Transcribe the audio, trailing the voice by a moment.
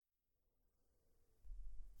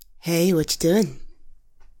Hey, what you doing?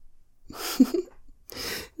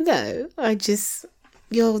 No,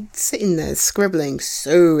 you're sitting there scribbling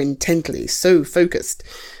so intently, so focused.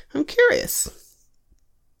 I'm curious.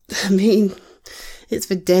 I mean, it's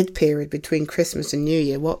the dead period between Christmas and New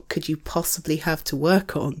Year. What could you possibly have to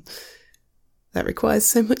work on that requires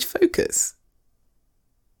so much focus?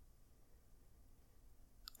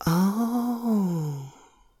 Oh,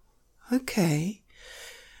 okay.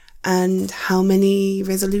 And how many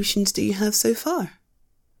resolutions do you have so far?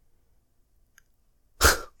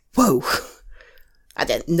 Whoa. I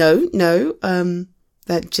don't know. No.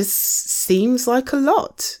 That just seems like a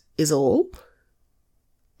lot, is all.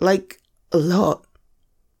 Like a lot.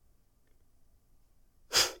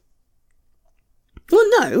 Well,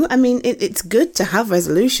 no. I mean, it's good to have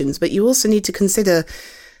resolutions, but you also need to consider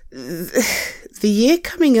the year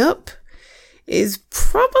coming up is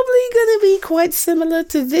probably going to be quite similar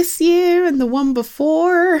to this year and the one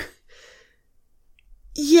before.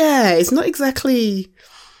 Yeah, it's not exactly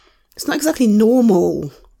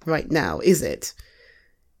normal right now, is it?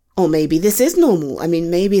 Or maybe this is normal. I mean,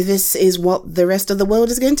 maybe this is what the rest of the world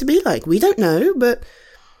is going to be like. We don't know, but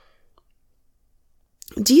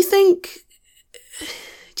do you think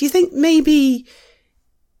maybe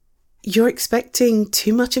you're expecting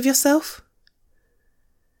too much of yourself?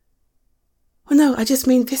 Well, no, I just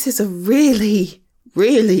mean this is a really,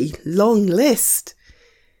 really long list.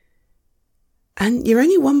 And you're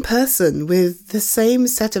only one person with the same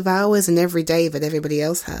set of hours in every day that everybody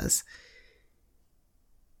else has.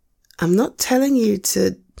 I'm not telling you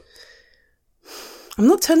to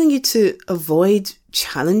avoid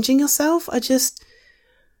challenging yourself.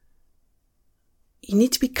 You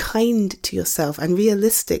need to be kind to yourself and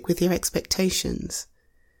realistic with your expectations.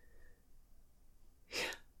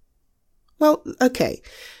 Well, okay.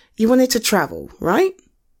 You wanted to travel, right?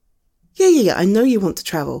 Yeah, I know you want to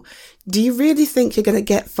travel. Do you really think you're going to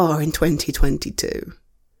get far in 2022?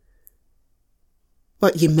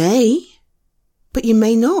 Well, you may, but you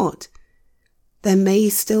may not. There may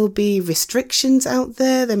still be restrictions out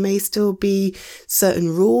there. There may still be certain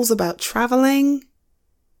rules about traveling.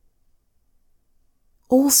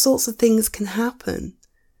 All sorts of things can happen.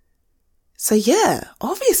 So yeah,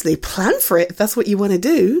 obviously plan for it if that's what you want to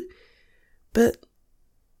do. But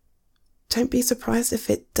don't be surprised if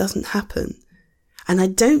it doesn't happen. And I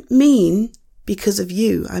don't mean because of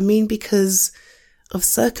you. I mean because of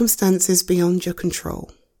circumstances beyond your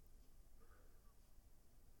control.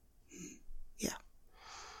 Yeah.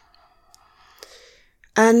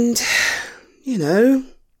 And,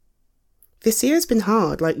 this year has been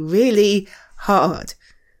hard, like really hard.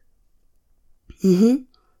 We've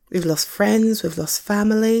lost friends, we've lost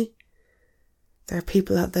family. There are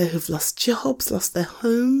people out there who've lost jobs, lost their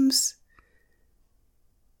homes.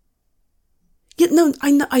 Yeah, no,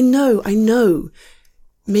 I know.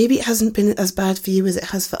 Maybe it hasn't been as bad for you as it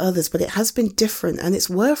has for others, but it has been different. And it's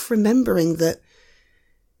worth remembering that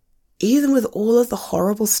even with all of the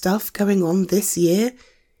horrible stuff going on this year,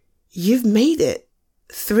 you've made it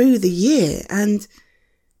through the year. And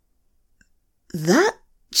that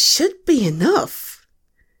should be enough,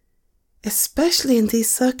 especially in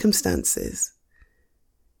these circumstances.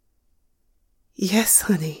 Yes,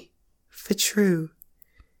 honey, for true.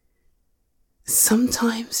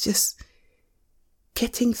 Sometimes just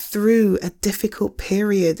getting through a difficult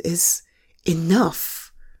period is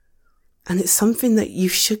enough. And it's something that you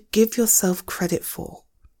should give yourself credit for.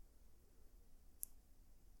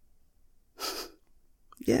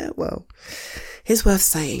 Yeah, well, here's worth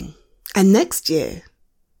saying. And next year,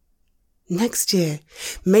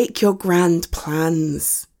 make your grand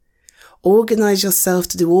plans. Organize yourself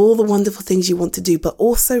to do all the wonderful things you want to do, but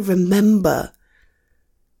also remember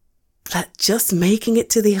that just making it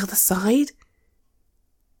to the other side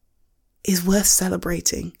is worth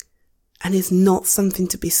celebrating and is not something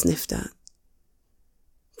to be sniffed at.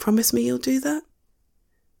 Promise me you'll do that?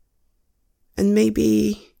 And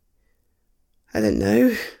maybe, I don't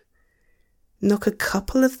know, knock a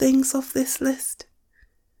couple of things off this list?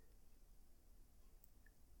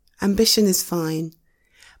 Ambition is fine,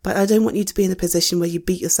 but I don't want you to be in a position where you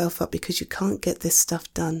beat yourself up because you can't get this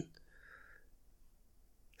stuff done.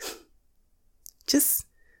 Just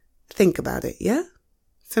think about it, yeah?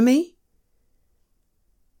 For me?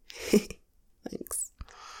 Thanks.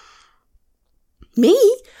 Me?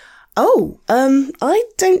 Oh, I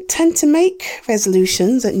don't tend to make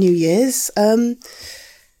resolutions at New Year's.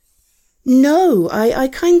 No, I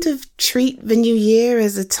kind of treat the New Year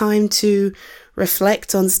as a time to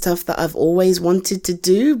reflect on stuff that I've always wanted to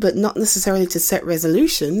do, but not necessarily to set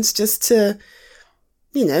resolutions, just to,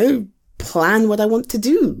 plan what I want to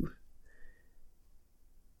do.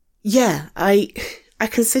 Yeah, I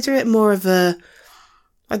consider it more of a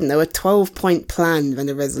 12-point plan than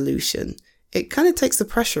a resolution. It kind of takes the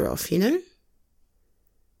pressure off, you know?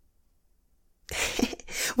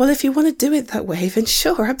 Well, if you want to do it that way, then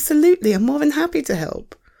sure, absolutely. I'm more than happy to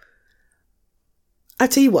help. I'll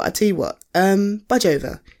tell you what. Budge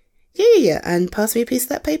over. Yeah. And pass me a piece of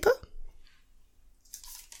that paper.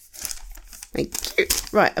 Thank you.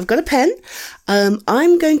 Right, I've got a pen.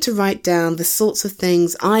 I'm going to write down the sorts of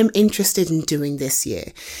things I'm interested in doing this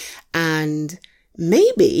year. And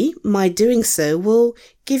maybe my doing so will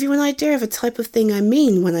give you an idea of a type of thing I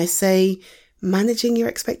mean when I say managing your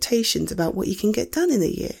expectations about what you can get done in a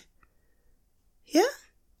year. Yeah?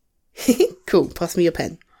 Cool, pass me your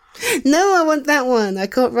pen. No, I want that one. I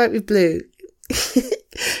can't write with blue.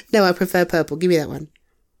 No, I prefer purple. Give me that one.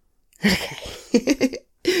 Okay.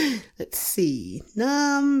 Let's see.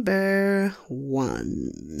 Number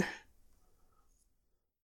 1.